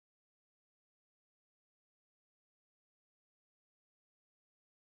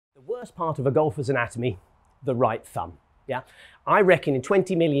The worst part of a golfer's anatomy, the right thumb. Yeah, I reckon in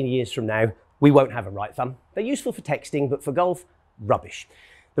 20 million years from now, we won't have a right thumb. They're useful for texting, but for golf, rubbish.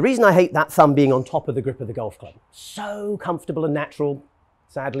 The reason I hate that thumb being on top of the grip of the golf club, so comfortable and natural,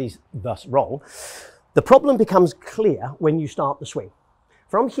 sadly thus wrong, the problem becomes clear when you start the swing.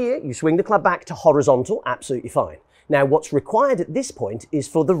 From here, you swing the club back to horizontal, absolutely fine. Now, what's required at this point is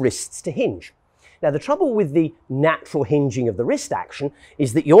for the wrists to hinge. Now, the trouble with the natural hinging of the wrist action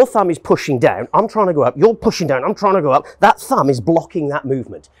is that your thumb is pushing down, I'm trying to go up, you're pushing down, I'm trying to go up, that thumb is blocking that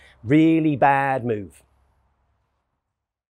movement. Really bad move.